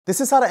This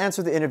is how to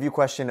answer the interview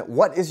question,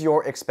 what is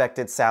your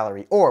expected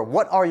salary? Or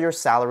what are your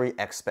salary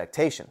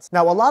expectations?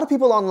 Now, a lot of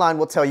people online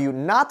will tell you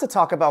not to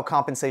talk about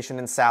compensation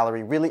and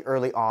salary really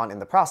early on in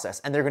the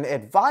process, and they're going to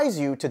advise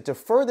you to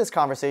defer this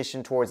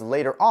conversation towards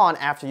later on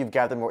after you've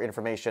gathered more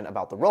information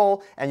about the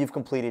role and you've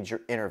completed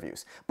your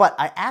interviews. But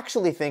I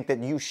actually think that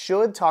you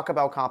should talk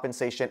about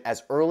compensation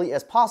as early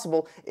as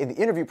possible in the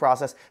interview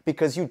process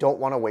because you don't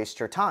want to waste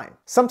your time.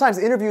 Sometimes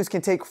interviews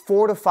can take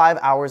 4 to 5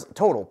 hours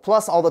total,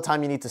 plus all the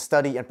time you need to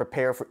study and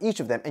prepare for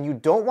each of them, and you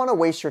don't want to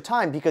waste your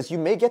time because you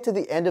may get to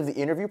the end of the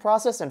interview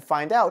process and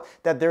find out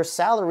that their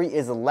salary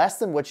is less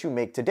than what you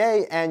make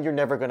today and you're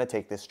never going to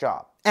take this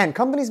job. And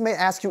companies may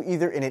ask you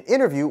either in an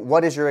interview,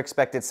 what is your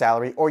expected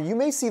salary, or you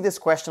may see this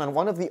question on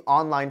one of the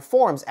online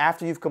forums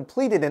after you've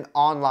completed an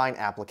online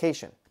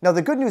application. Now,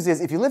 the good news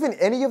is if you live in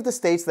any of the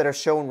states that are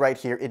shown right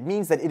here, it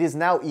means that it is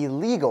now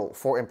illegal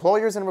for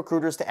employers and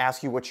recruiters to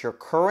ask you what your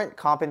current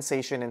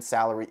compensation and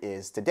salary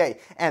is today.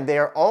 And they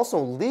are also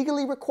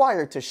legally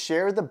required to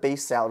share the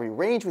base salary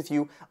range with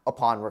you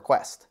upon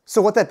request.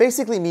 So what that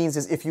basically means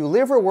is if you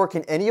live or work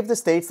in any of the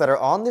states that are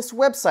on this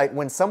website,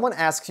 when someone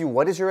asks you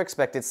what is your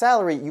expected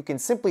salary, you can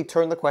simply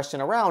turn the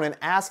question around and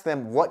ask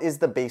them what is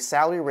the base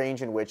salary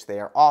range in which they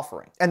are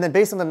offering. And then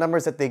based on the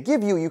numbers that they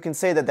give you, you can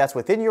say that that's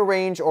within your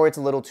range or it's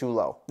a little too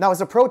low. Now,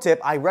 as a pro tip,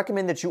 I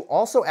recommend that you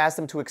also ask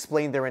them to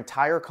explain their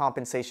entire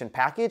compensation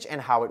package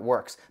and how it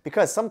works,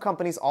 because some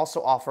companies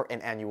also offer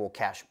an annual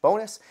cash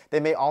bonus. They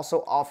may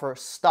also offer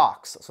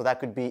stocks, so that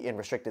could be in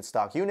restricted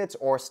stock units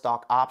or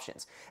stock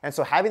options. And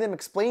so having them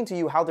explain to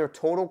you how their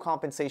total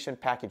compensation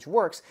package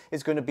works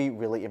is going to be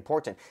really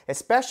important,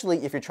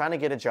 especially if you're trying to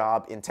get a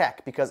job in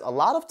tech, because a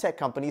lot of tech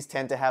companies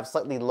tend to have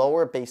slightly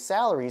lower base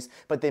salaries,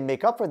 but they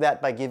make up for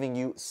that by giving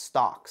you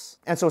stocks.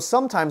 And so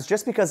sometimes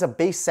just because a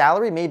base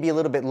salary may be a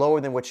little bit lower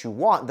than what you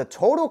want, the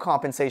total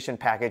compensation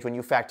package, when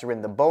you factor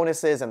in the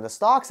bonuses and the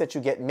stocks that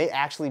you get, may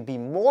actually be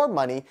more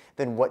money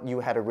than what you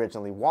had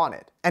originally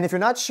wanted. And if you're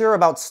not sure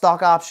about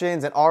stock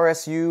options and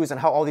RSUs and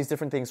how all these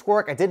different things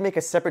work, I did make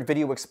a separate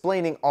video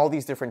explaining all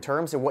these different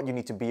terms and what you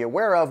need to be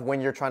aware of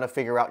when you're trying to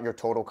figure out your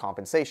total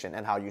compensation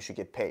and how you should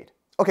get paid.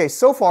 Okay,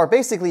 so far,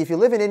 basically, if you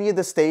live in any of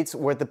the states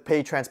where the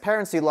pay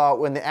transparency law,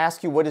 when they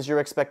ask you what is your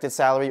expected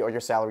salary or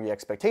your salary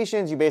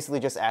expectations, you basically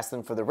just ask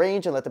them for the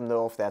range and let them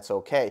know if that's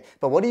okay.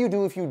 But what do you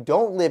do if you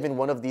don't live in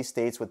one of these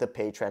states with the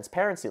pay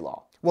transparency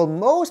law? Well,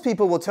 most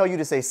people will tell you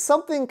to say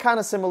something kind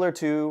of similar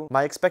to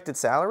my expected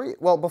salary.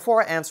 Well,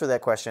 before I answer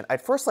that question,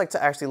 I'd first like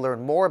to actually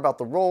learn more about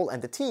the role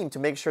and the team to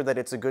make sure that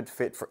it's a good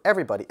fit for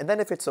everybody. And then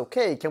if it's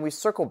okay, can we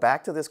circle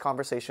back to this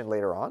conversation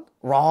later on?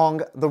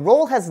 Wrong. The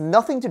role has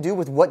nothing to do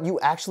with what you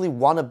actually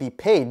want to be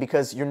paid,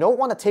 because you don't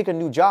want to take a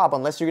new job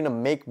unless you're going to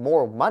make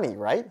more money,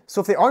 right?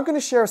 So if they aren't going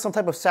to share some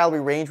type of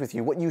salary range with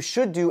you, what you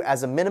should do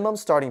as a minimum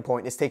starting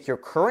point is take your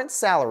current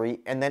salary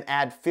and then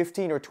add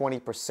 15 or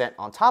 20%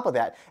 on top of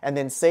that, and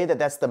then say that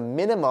that's the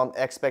minimum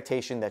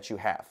expectation that you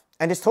have.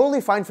 And it's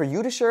totally fine for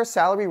you to share a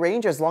salary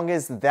range as long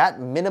as that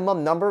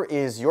minimum number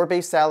is your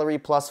base salary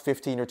plus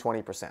 15 or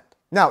 20%.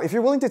 Now, if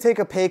you're willing to take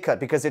a pay cut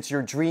because it's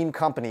your dream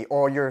company,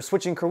 or you're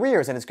switching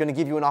careers and it's going to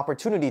give you an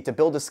opportunity to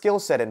build a skill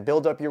set and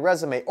build up your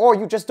resume, or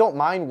you just don't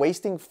mind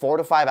wasting 4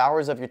 to 5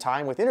 hours of your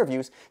time with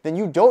interviews, then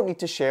you don't need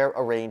to share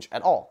a range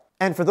at all.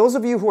 And for those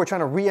of you who are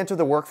trying to re-enter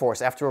the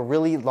workforce after a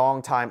really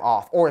long time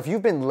off, or if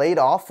you've been laid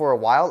off for a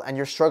while and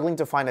you're struggling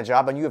to find a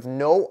job and you have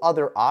no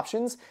other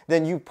options,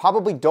 then you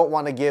probably don't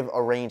want to give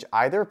a range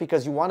either,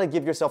 because you want to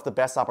give yourself the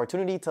best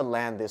opportunity to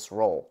land this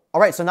role. All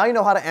right, so now you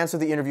know how to answer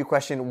the interview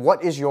question,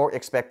 what is your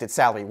expected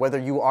salary, whether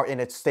you are in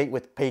a state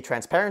with pay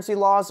transparency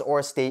laws or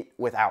a state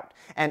without.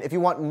 And if you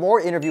want more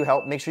interview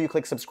help, make sure you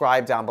click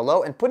subscribe down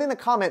below and put in a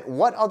comment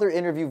what other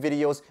interview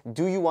videos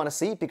do you want to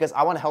see, because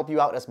I want to help you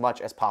out as much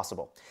as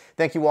possible.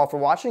 Thank you all for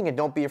watching, and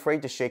don't be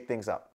afraid to shake things up.